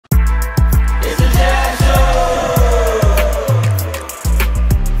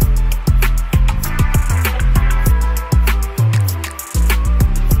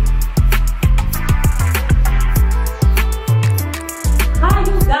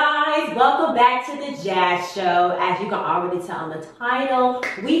welcome back to the Jazz Show. As you can already tell on the title,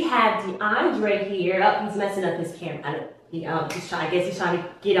 we have DeAndre here. Oh, he's messing up his camera. He's trying to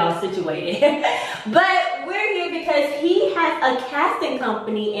get all situated. But we're here because he has a casting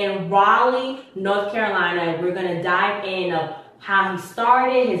company in Raleigh, North Carolina. And we're gonna dive in of how he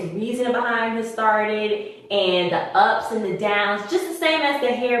started, his reason behind his started, and the ups and the downs, just the same as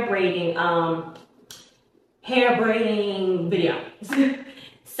the hair braiding video.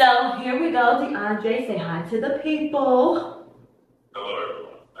 So here we go, DeAndre. Say hi to the people. Hello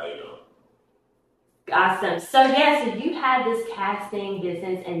everyone, how you doing? Awesome. So yeah, so you have this casting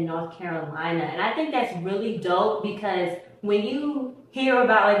business in North Carolina, and I think that's really dope because when you hear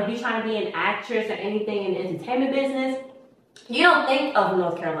about, like, if you're trying to be an actress or anything in the entertainment business, you don't think of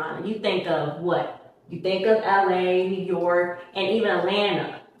North Carolina. You think of what? You think of LA, New York, and even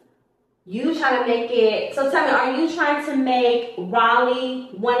Atlanta. You trying to make it, so tell me, are you trying to make Raleigh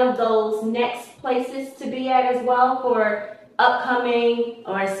one of those next places to be at as well for upcoming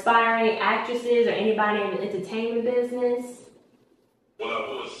or aspiring actresses or anybody in the entertainment business? Well, I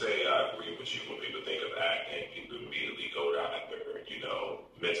will say I agree with you. When people think of acting, people immediately go to either,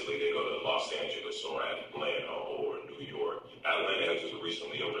 mentally they go to Los Angeles or Atlanta or New York. Atlanta has just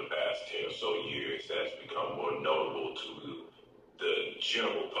recently, over the past 10 or so years, has become more notable to the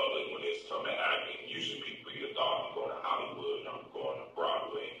general public when it's come to acting. Usually people either thought I'm going to Hollywood, I'm going to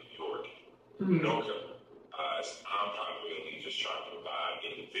Broadway in New York. North Carolina, I'm primarily just trying to provide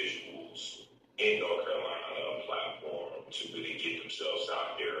individuals in North Carolina a platform to really get themselves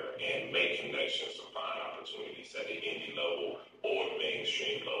out there and make connections and find opportunities at the indie level or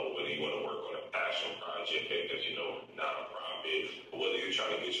mainstream level, whether you want to work on a passion project as nonprofit, or whether you're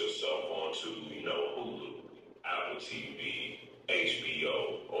trying to get yourself onto, Hulu, Apple TV,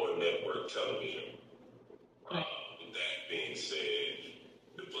 HBO, or network television. With that being said,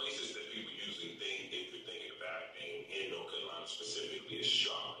 the places that people usually think if you're thinking of acting in North Carolina specifically is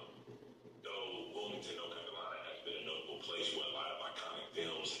Charlotte. Though Wilmington, North Carolina has been a notable place where a lot of iconic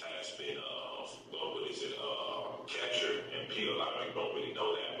films has been captured, and a lot of people don't really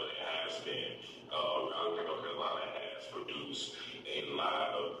know that, but it has been. Raleigh, North Carolina has produced a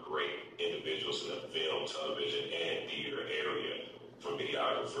lot of great individuals in the film, television, and theater area, from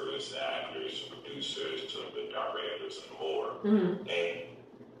videographers, actors, producers, to the directors, and more. And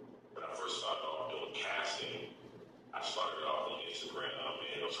when I first started off doing casting, I started off on Instagram,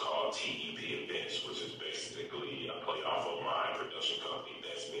 and it was called TEP Events, which is basically a play off of my production company,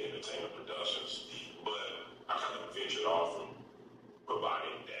 that's Me Entertainment Productions. But I kind of ventured off from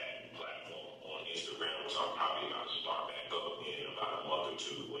providing that platform on Instagram, which I'm probably about to start back up in about a month or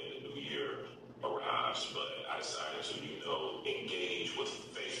two when the new year arrives. But I decided to, engage with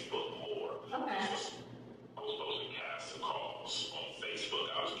Facebook more. Okay. I was posting casting calls on Facebook.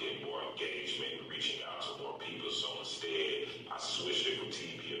 I was getting more engagement, reaching out to more people. So instead, I switched it from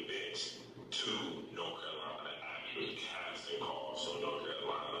TP events to North Carolina actress casting calls. So North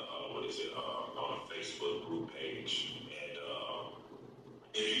Carolina, on a Facebook group page. And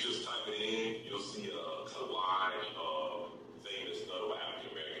if you just type it in, you'll see a collage of famous notable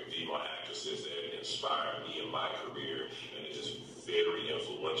African-American female actresses that inspired me in my career, and it's just very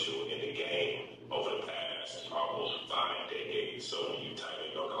influential in the game over the past almost 5 decades. So when you type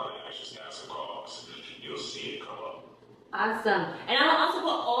in North Carolina actress casting calls, you'll see it come up. Awesome. And I'll also put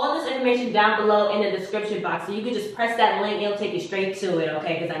all this information down below in the description box, so you can just press that link, it'll take you straight to it,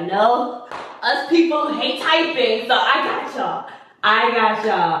 okay? Because I know us people hate typing, so I got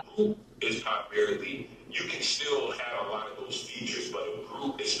y'all. It's primarily, you can still have a lot of those features, but a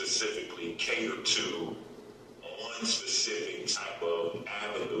group is specifically catered to one specific type of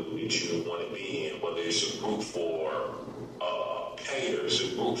avenue that you want to be in, whether it's a group for painters,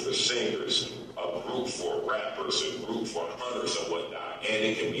 a group for singers, a group for rappers, a group for hunters and whatnot. And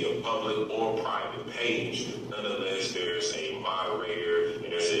it can be a public or private page. Nonetheless, there's a moderator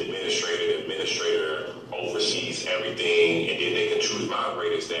and there's an administrator. The administrator oversees everything, and then they can choose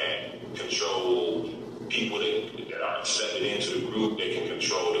moderators that control people that are accepted into the group. They can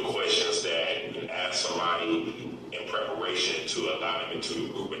control the questions that you can ask somebody in preparation to allow them into the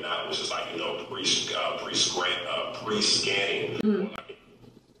group or not, which is like, pre-scanning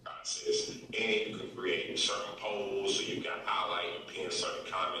process. And you can create certain polls, so you can highlight and pin certain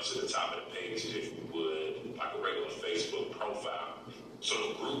comments at the top of the page if you would, like a regular Facebook profile. So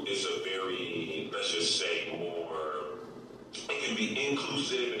the group is a very, let's just say, it can be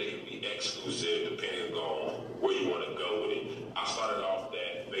inclusive and it can be exclusive depending on where you want to go with it. I started off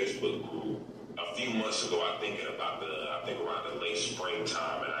that Facebook group a few months ago, I think around the late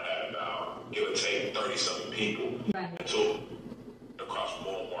springtime, and I had about, give or take, 30-something people. Right. So across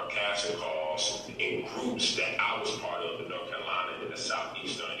more and more casting groups that I was part of in North Carolina in the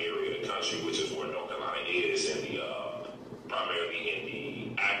southeastern area of the country, which is where North Carolina is in the primarily in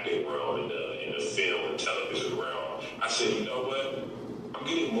the acting world, in the film and television realm. I said, you know what? I'm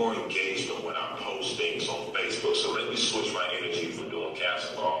getting more engagement when I post things on Facebook, so let me switch my energy from doing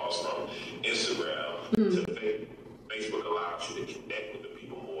casting calls from Instagram to Facebook. Facebook allows you to connect with the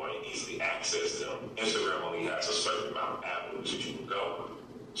people more and easily access them. Instagram only has a certain amount of avenues that you can go.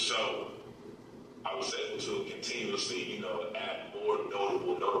 So I was able to continuously, add more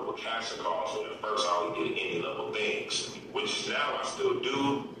notable casting calls. When at first I only did any level things, which now I still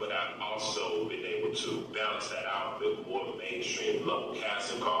do, but I've also been able to balance that out with more mainstream level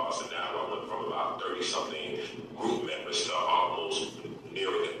casting calls. And now I went from about 30-something group members to almost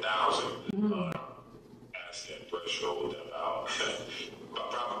nearing 1,000. That threshold about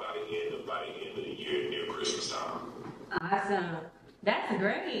probably by the end of the year near Christmas time. Awesome. That's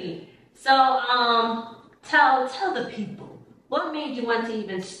great. So tell the people, what made you want to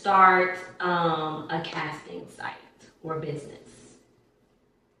even start a casting site or business?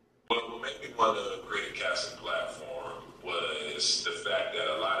 Well, what made me want to create a casting platform was the fact that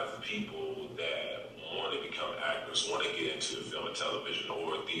a lot of people that want to become actors, want to get into the film and television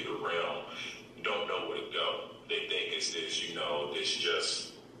or theater realm, don't know where to go. They think it's this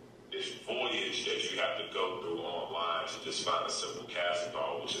voyage that you have to go through online to just find a simple casting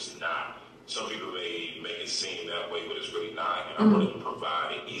call, which is not. Some people may make it seem that way, but it's really not. And I wanted to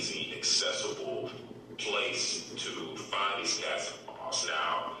provide an easy, accessible place to find these casting calls.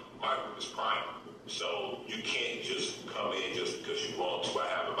 Now, my group is private, so you can't just come in just because you want to. I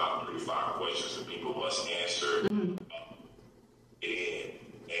have about 3 to 5 questions that people must answer in.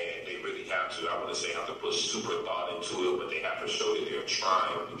 And they really have to, I wouldn't say have to put super thought into it, but they have to show that they're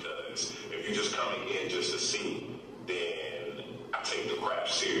trying, because if you're just coming in just to see, then I take the craft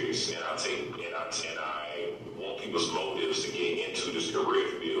serious, and I want people's motives to get into this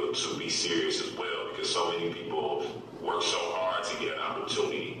career field to be serious as well, because so many people work so hard to get an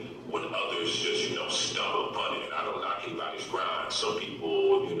opportunity when others just, stumble upon it. And I don't knock anybody's grind. Some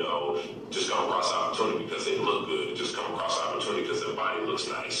people, just come across opportunity because they look good. Just come across opportunity because their body looks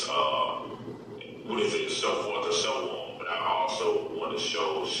nice. So forth and so on. But I also want to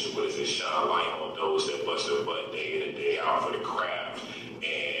shine light on those that bust their butt day in and day out for the craft.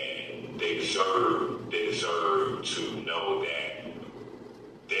 And they deserve to know that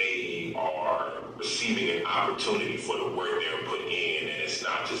they are receiving an opportunity for the work they're putting in, and it's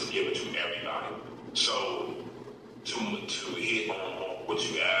not just given to everybody. So to hit on what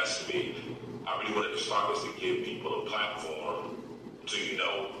you asked me, I really wanted to start is to give people a platform to,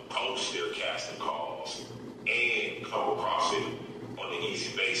 post their casting calls and come across it on an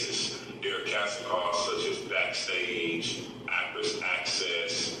easy basis. There are casting calls such as Backstage, Actors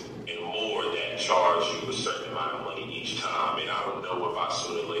Access, and more that charge you a certain amount of money each time. And I don't know if I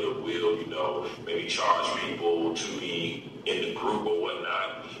sooner or later will, maybe charge people to be in the group or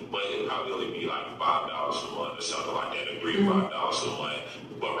whatnot, but it'll probably only be like $5 a month or something like that, $3 to $5 a month.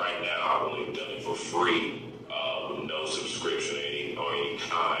 But right now, I've only done it for free, with no subscription or any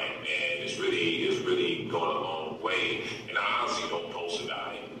kind, and it's really going a long way. And I honestly don't post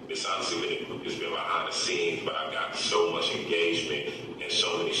about it. It's honestly been behind the scenes, but I've got so much engagement and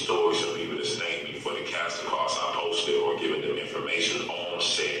so many stories of people that thank me for the casting calls I posted or giving them information on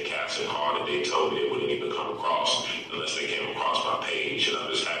said casting call that they told me they wouldn't even come across unless they came across my page. And I'm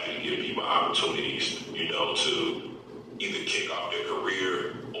just happy to give people opportunities, to either kick off their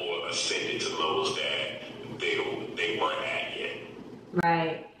career or ascend into levels that they weren't at yet.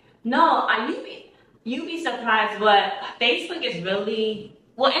 Right. No, you'd be surprised, but Facebook is really,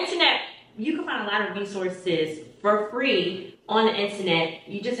 internet, you can find a lot of resources for free on the internet.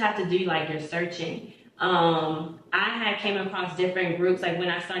 You just have to do your searching. I came across different groups. Like when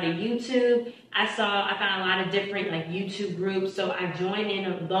I started YouTube, I found a lot of different YouTube groups. So I joined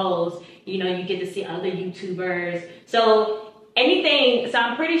in those, you get to see other YouTubers. So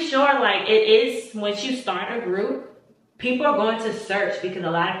I'm pretty sure it is, once you start a group, people are going to search, because a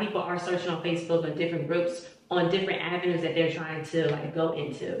lot of people are searching on Facebook on different groups, on different avenues that they're trying to go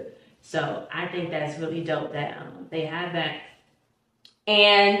into. So I think that's really dope that they have that.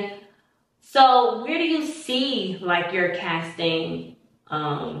 And so where do you see your casting,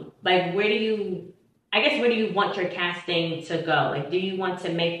 where do you want your casting to go? Do you want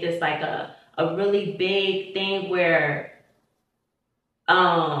to make this a really big thing where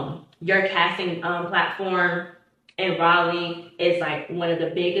your casting platform in Raleigh is one of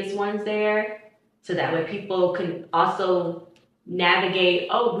the biggest ones there, so that way people can also navigate,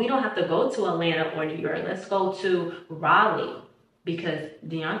 we don't have to go to Atlanta or New York, let's go to Raleigh because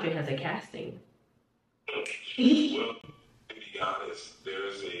DeAndre has a casting. Well, to be honest,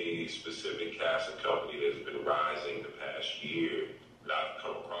 there's a specific casting company that's been rising the past year that I've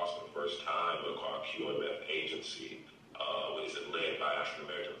come across for the first time. They're called QMF Agency. What is it, led by African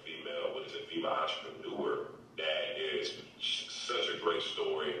American female? What is it, female entrepreneur? That is such a great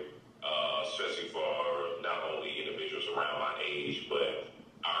story, especially for not only individuals around my age, but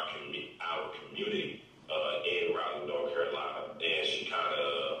our community in Raleigh, North Carolina. And she kind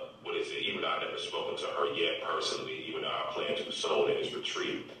of, what is it, even though I've never spoken to her yet personally, even though I plan to soon in this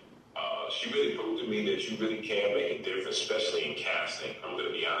retreat, she really proved to me that you really can make a difference, especially in casting. I'm going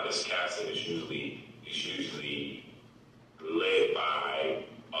to be honest, casting is usually led by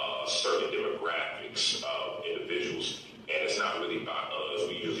certain demographics of individuals, and it's not really by us.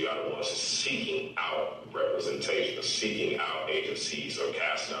 We usually are the ones seeking out representation, or seeking out agencies, or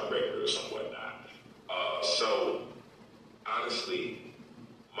casting out records and whatnot. So, honestly,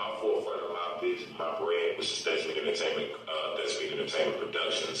 my forefront of my business, my brand, which is Desmond Entertainment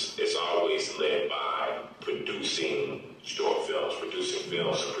Productions, is always led by producing short films, producing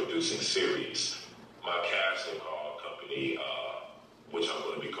films, and producing series. My casting call company, which I'm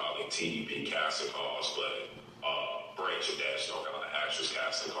going to be calling TEP Casting Calls, but branch of that, North Carolina Actress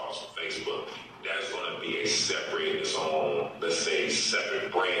Casting Calls on Facebook, that's going to be a separate, its own, let's say,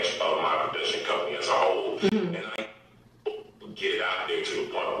 separate branch of my production company as a whole. Mm-hmm. And I get it out there to the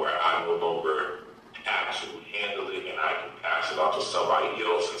point where I no longer have to handle it, and I can pass it on to somebody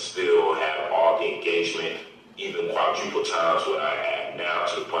else and still have all the engagement, even quadruple times what I have now,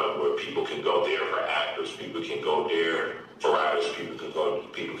 to the point where people can go there for actors, people can go there for writers, people can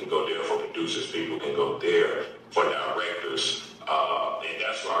go there for producers, people can go there for directors. And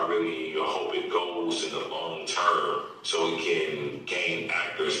that's why I really hope it goes in the long term, so we can gain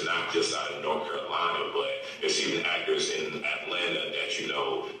actors not just out of North Carolina, but it's even actors in Atlanta that,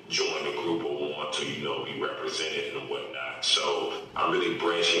 join the group or want to, be represented and whatnot. So I'm really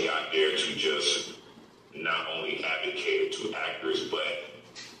branching out there to just not only advocate to actors, but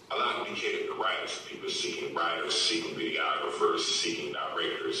a lot of cater to writers. People seeking writers, seeking videographers, seeking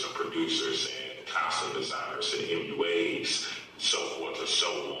directors and producers and costume designers and MUAs, so forth and so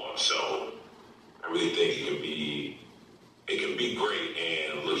on. So I really think it can be great.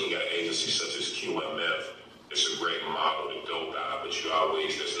 And looking at agencies such as QMF, it's a great model to go by. But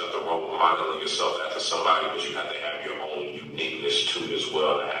there's nothing wrong with modeling yourself after somebody, but you have to have your own uniqueness too as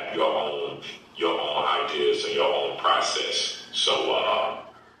well, to have your own ideas and your own process. So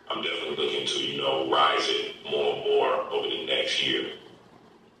I'm definitely looking to, rise it more and more over the next year.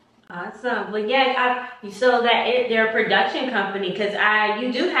 Awesome. Well, yeah, so they're a production company, because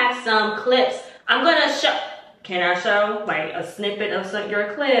you do have some clips. I'm gonna show. Can I show like a snippet of some of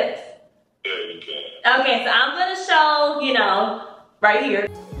your clips? Yeah, you can. Okay, so I'm gonna show, right here.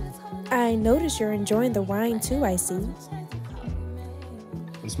 I notice you're enjoying the wine too, I see.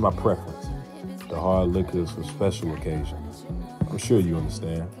 It's my preference. The hard liquor is for special occasions. I'm sure you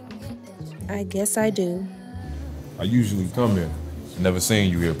understand. I guess I do. I usually come here. Never seen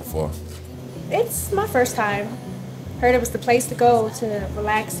you here before. It's my first time. Heard it was the place to go to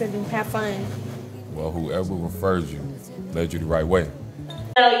relax and have fun. Well, whoever referred you led you the right way.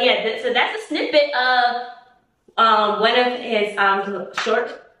 So yeah, so that's a snippet of one of his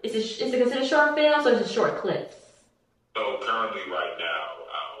short. Is it considered short films or is it short clips? So currently, right now,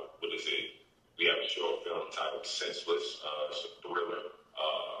 we have a short film titled Senseless. It's a thriller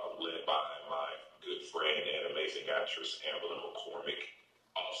led by my good friend and amazing actress, Amber McCormick.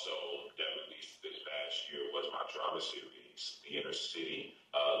 Also, that released this past year was my drama series, The Inner City,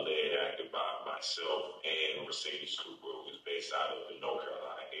 led and acted by myself and Mercedes Cooper, who is based out of the North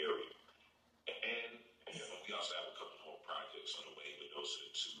Carolina area. And we also have a couple more projects on the way, but those are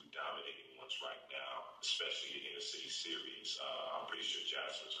the two dominating ones right now, especially the Inner City series. I'm pretty sure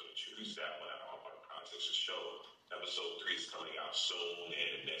Jasmine's going to choose that one out of all my projects to show. Episode 3 is coming out soon, and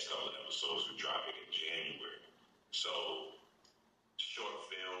the next couple of episodes will drop in January. So, short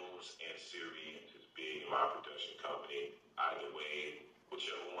films and series is big in my production company. Either way,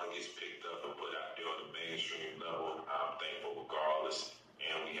 whichever one gets picked up and put out there on the mainstream level, I'm thankful regardless.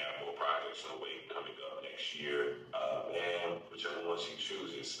 And we have more projects on the way coming up next year. And whichever one she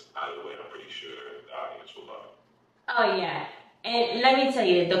chooses, either way, I'm pretty sure the audience will love it. Oh yeah, and let me tell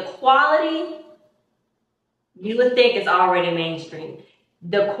you, the quality, you would think it's already mainstream.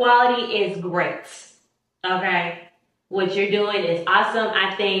 The quality is great. Okay, what you're doing is awesome.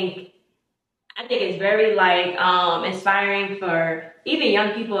 I think it's very inspiring for even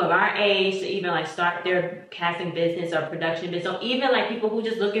young people of our age to even start their casting business or production business, or even people who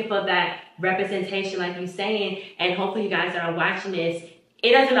just looking for that representation, like you're saying. And hopefully you guys that are watching this,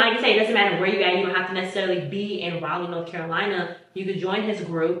 It doesn't, like you say, it doesn't matter where you're at. You don't have to necessarily be in Raleigh, North Carolina. You could join his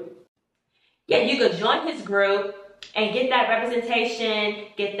group. Yeah, you could join his group and get that representation,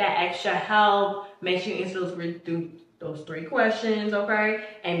 get that extra help. Make sure you answer those 3 questions, okay?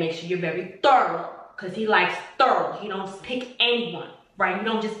 And make sure you're very thorough, because he likes thorough. He don't pick anyone, right? You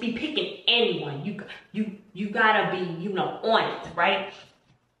don't just be picking anyone. You gotta be, on it, right?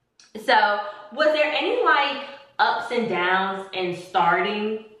 So, was there any like ups and downs in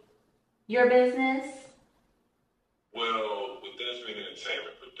starting your business? Well, with Desmond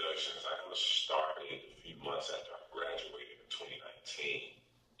Entertainment Productions, I kind of started a few months after I graduated in 2019.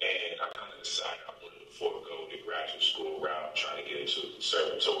 And I kind of decided I wanted to forego the graduate school route, trying to get into a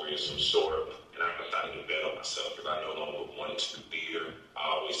conservatory of some sort. And I decided to develop myself because I no longer wanted to do theater.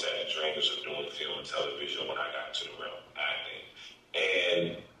 I always had dreams of doing film and television when I got into the realm of acting.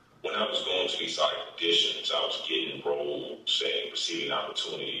 And when I was going to these auditions, I was getting roles and receiving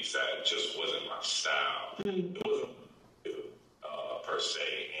opportunities that just wasn't my style. It wasn't per se,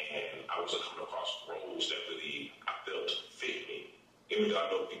 and I wasn't coming across roles that really I felt fit me. Even though I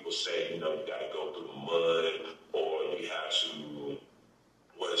know people say, you got to go through the mud, or you have to,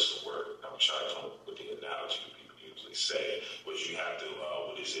 what is the word? I'm trying to come up with the analogy that people usually say, but you have to,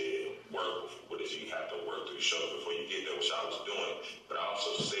 you have to work through the show before you get there, which I was doing. But I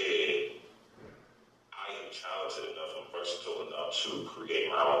also said, I am talented enough and versatile enough to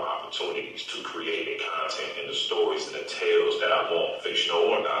create my own opportunities, to create the content and the stories and the tales that I want,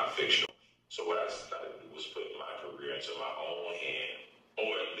 fictional or non-fictional. So what I decided to do was put my career into my own hand,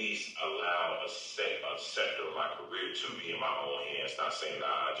 or at least allow a sector of my career to be in my own hands. Not saying that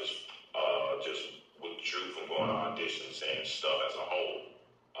I just withdrew from going to auditions and stuff as a whole,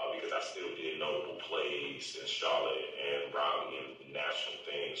 because I still did notable plays in Charlotte and Raleigh and national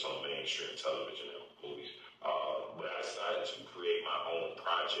things on mainstream television and movies. But I decided to create my own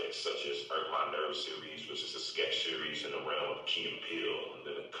projects, such as Hurt My Nerve series, which is a sketch series in the realm of Key and Peele, and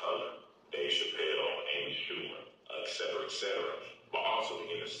then The Color, Dave Chappelle, Amy Schumer, et cetera. But also the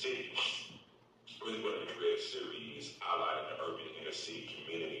inner city. Really wanted to create a series outlining the urban inner city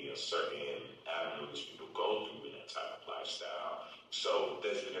community and certain avenues people go through in that type of lifestyle. So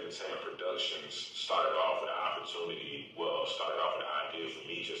Desmond Entertainment Productions started off with an idea for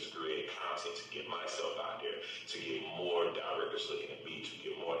me just to create content, to get myself out there, to get more directors looking at me, to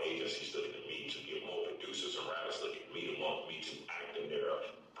get more agencies looking at me, to get more producers and writers looking at me and want me to act in their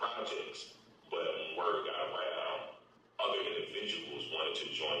projects. But when word got around, other individuals wanted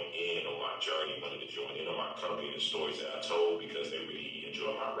to join in on my journey, wanted to join in on my company and the stories that I told, because they really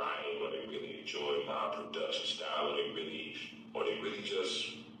enjoy my writing, or they really enjoy my production style, or they really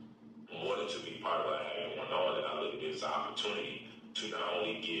just wanted to be part of what I had going on. And I looked at it as an opportunity to not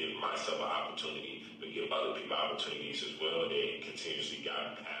only give myself an opportunity, but give other people opportunities as well. They continuously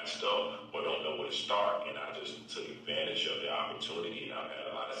got passed up or don't know where to start. And I just took advantage of the opportunity, and I've had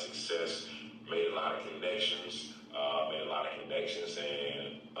a lot of success, made a lot of connections,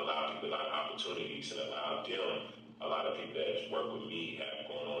 and allowed people a lot of opportunities, and allowed them, a lot of people that work with me have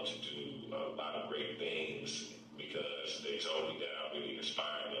gone on to do a lot of great things, because they told me that I really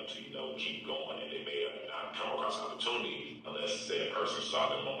inspired them to, keep going, and they may not come across opportunity unless, say, a person saw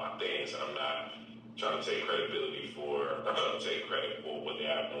them on my things. And I'm not trying to take credit for what they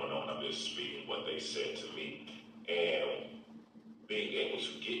have going on. I'm just speaking what they said to me. And being able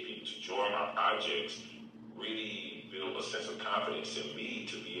to get people to join my projects really build a sense of confidence in me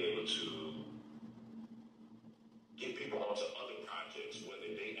to be able to get people onto other projects,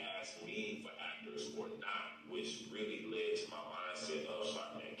 whether they ask me for actors or not, which really led to my mindset of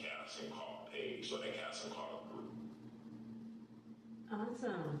starting that casting call page or that casting call group.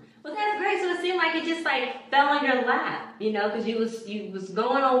 Awesome. Well, that's great. So it seemed like it just like fell on your lap, because you was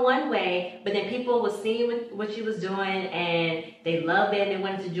going on one way, but then people was seeing what you was doing and they loved it and they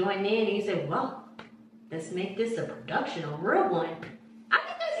wanted to join in, and you said, well, let's make this a production, a real one. I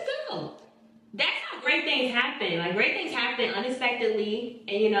think that's good. That's how great things happen. Like, great things happen unexpectedly,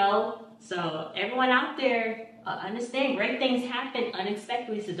 and so everyone out there, understand, great things happen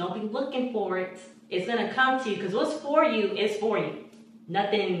unexpectedly, so don't be looking for it. It's gonna come to you, because what's for you is for you.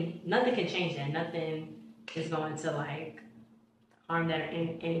 Nothing can change that. Nothing is going to harm that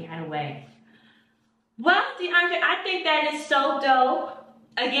in any kind of way. Well, DeAndre, I think that is so dope.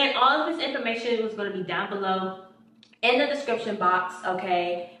 Again, all of this information was going to be down below in the description box,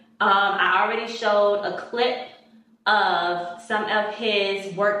 okay? I already showed a clip of some of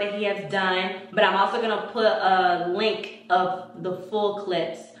his work that he has done, but I'm also going to put a link of the full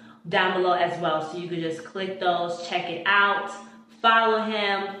clips down below as well, so you can just click those, check it out, follow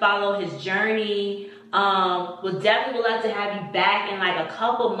him, follow his journey, We'll definitely would love to have you back in like a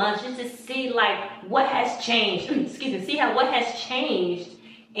couple months just to see like what has changed. Excuse me, see how what has changed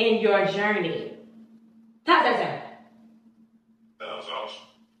in your journey. How's that sound? That was awesome.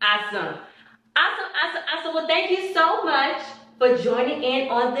 Awesome. Awesome. Well, thank you so much for joining in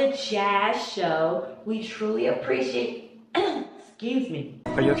on the Jazz Show. We truly appreciate, excuse me.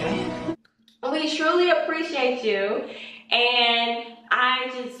 Are you okay? We truly appreciate you. And I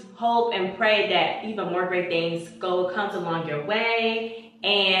just hope and pray that even more great things comes along your way.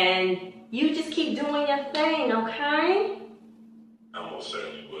 And you just keep doing your thing, okay? I most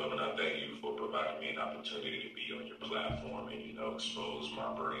certainly will, and I thank you for providing me an opportunity to be on your platform and, expose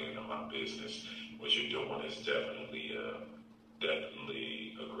my brand and my business. What you're doing is definitely a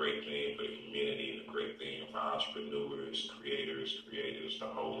great thing for the community and a great thing for entrepreneurs, creators, the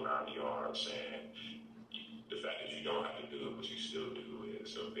whole 9 yards. And the fact that you don't have to do it, but you still do it,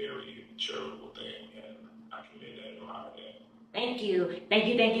 is a very charitable thing, and I commend that and admire that. Thank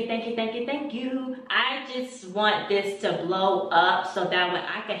you. I just want this to blow up so that way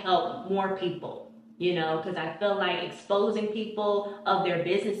I can help more people, because I feel like exposing people of their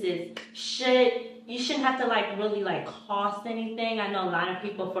businesses you shouldn't have to like really like cost anything. I know a lot of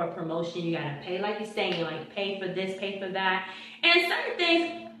people for a promotion, you gotta pay, like you're saying, you like pay for this, pay for that. And certain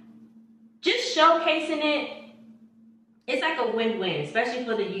things, just showcasing it, it's like a win-win, especially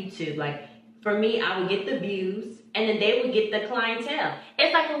for the YouTube. Like for me, I would get the views and then they would get the clientele.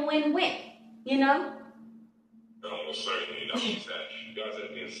 It's like a win-win, Almost certainly, that you guys have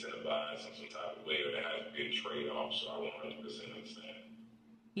to be incentivized in some type of way, or there has to be a trade-off, so I 100% understand.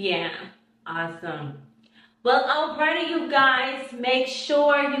 Yeah, awesome. Well, alrighty, you guys, make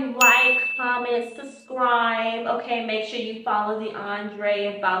sure you like, comment, subscribe. Okay, make sure you follow the Andre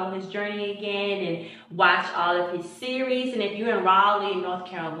and follow his journey again and watch all of his series. And if you're in Raleigh, North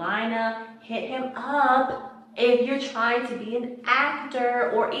Carolina, hit him up if you're trying to be an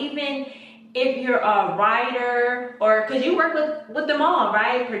actor, or even if you're a writer, or because you work with them all,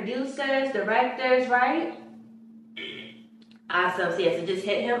 right? Producers, directors, right? Awesome. So yeah, so just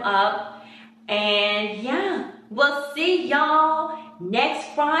hit him up. And yeah, we'll see y'all next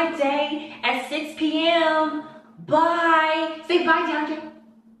Friday at 6 p.m. Bye. Say bye, DeAndre.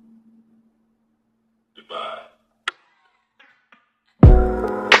 Goodbye.